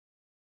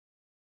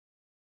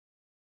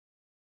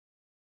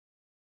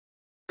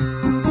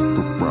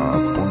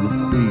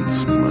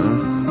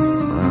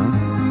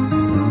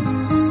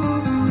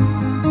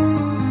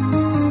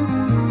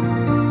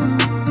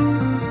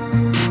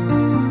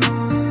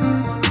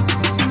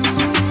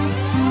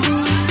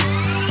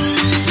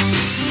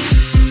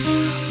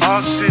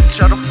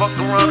try to fuck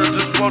around and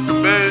just walk the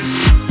base.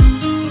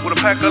 With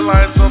a pack of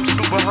lions, I'm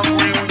stupid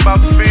hungry and we bout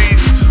to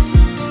feast.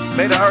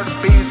 Made a herd of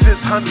bees,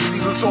 600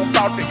 seasons, so I'm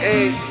bout to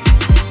egg.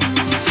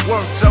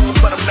 Swerve jungle,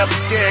 but I'm never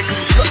scared,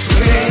 cause I'm such a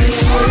man.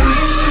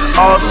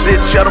 All shit,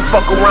 shut the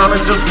fuck around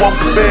and just walk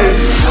the base.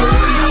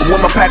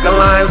 With my pack of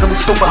lions and we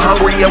stupid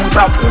hungry and we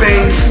bout to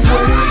feast.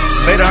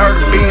 Made a herd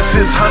of bees,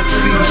 600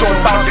 seasons, so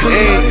I'm bout to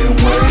egg.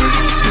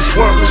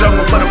 Swerve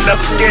jungle, but I'm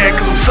never scared,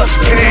 cause I'm such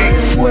a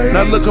king.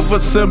 Not looking for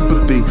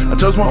sympathy, I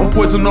just want on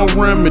poison, no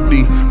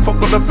remedy. Fuck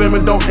with the fame,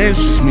 it don't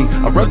interest me.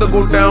 I'd rather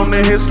go down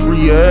in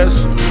history,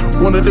 yes.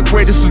 One of the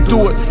greatest to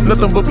do it,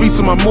 nothing but beats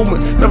in my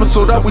movement. Never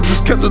sold out, we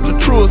just kept it the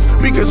truest.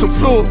 BK some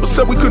fluid, but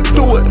said we couldn't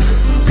do it.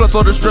 Plus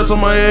all the stress on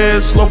my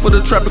head, slow for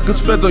the traffic cause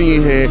feds on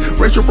your head.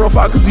 Racial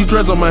profile cause he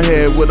dreads on my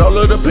head. With all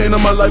of the pain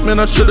in my life, man,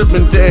 I should've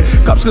been dead.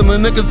 Cops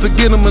killing niggas to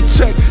get them a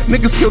check.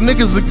 Niggas kill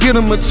niggas to get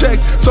them a check.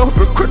 So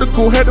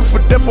hypocritical, headed for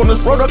death on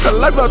this road. I got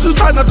life, I'll just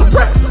try not to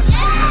wreck.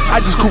 I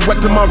just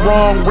corrected my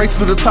wrong,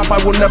 race to the top, I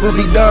will never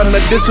be done.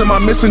 Addition,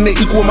 my mission to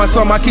equal my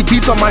son. I keep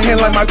beats on my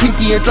hand like my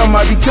pinky and thumb.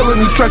 I be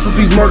killing these tracks with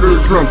these murderers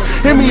drums.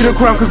 Hand me the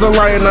crown cause the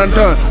lion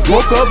undone.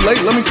 Woke up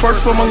late, let me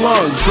first fill my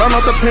lungs. Drown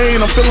out the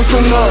pain, I'm feeling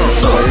so numb.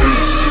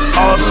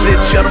 All shit,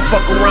 shut the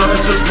fuck around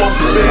and just walk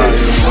the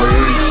base.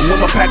 With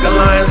my pack of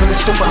lions and we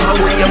stupid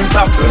hungry and we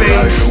bout to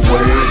feast.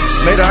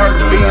 Made a herd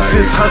of bees,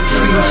 600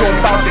 seasons, so I'm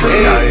bout to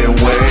egg.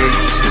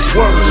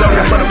 Swerve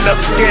jungle, but I'm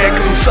never scared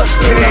cause I'm such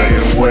a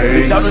king.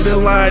 They doubted the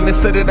line, they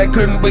said that I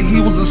couldn't, but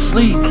he was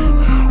asleep.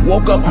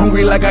 Woke up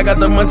hungry like I got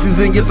the munchies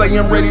and yes I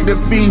am ready to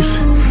feast.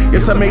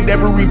 Yes I made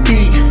every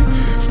beat,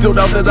 still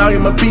doubt that I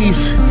am a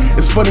beast.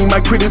 It's funny, my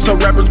critics are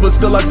rappers, but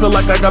still I feel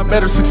like I got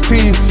better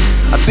 16s.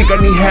 I think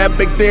I need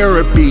half-baked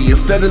therapy,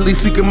 steadily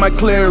seeking my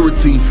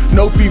clarity.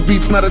 No free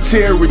beats, not a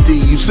charity.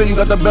 You say you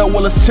got the belt,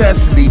 well it's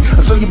chastity.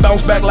 I saw you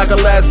bounce back like a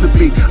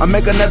beat. I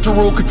make a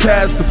natural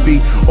catastrophe,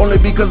 only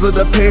because of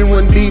the pain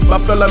run deep. I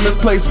feel I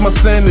misplaced my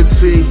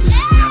sanity.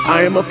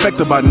 I am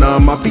affected by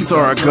none, my beats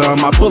are a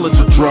gun, my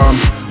bullets a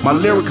drum. My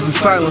lyrics is a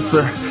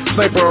silencer,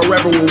 sniper or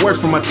rapper with words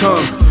from my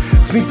tongue.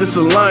 Sneak this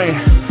a lion,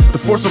 the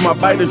force of my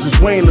bite is just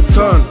weighing a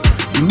ton.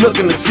 You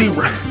looking to see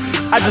right,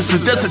 I just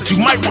suggest that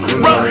you might wanna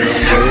run.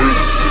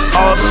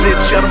 All shit,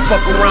 shut the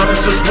fuck around and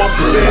just walk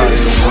the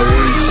base.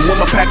 With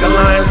my pack of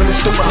lions and we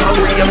stupid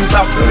hungry and we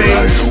bout to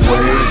feast.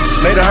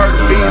 Made a herd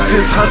of bees,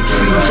 600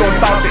 seasons, so I'm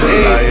bout to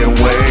egg.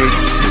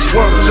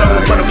 Swerve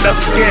jungle, but I'm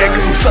never scared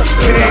cause I'm such a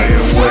king.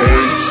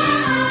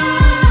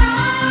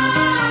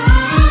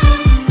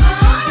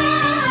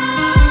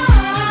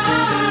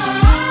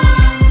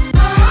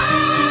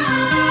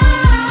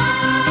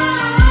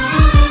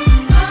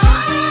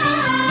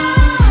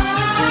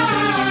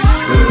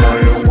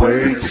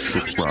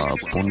 Rob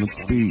on the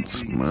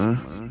beats, man.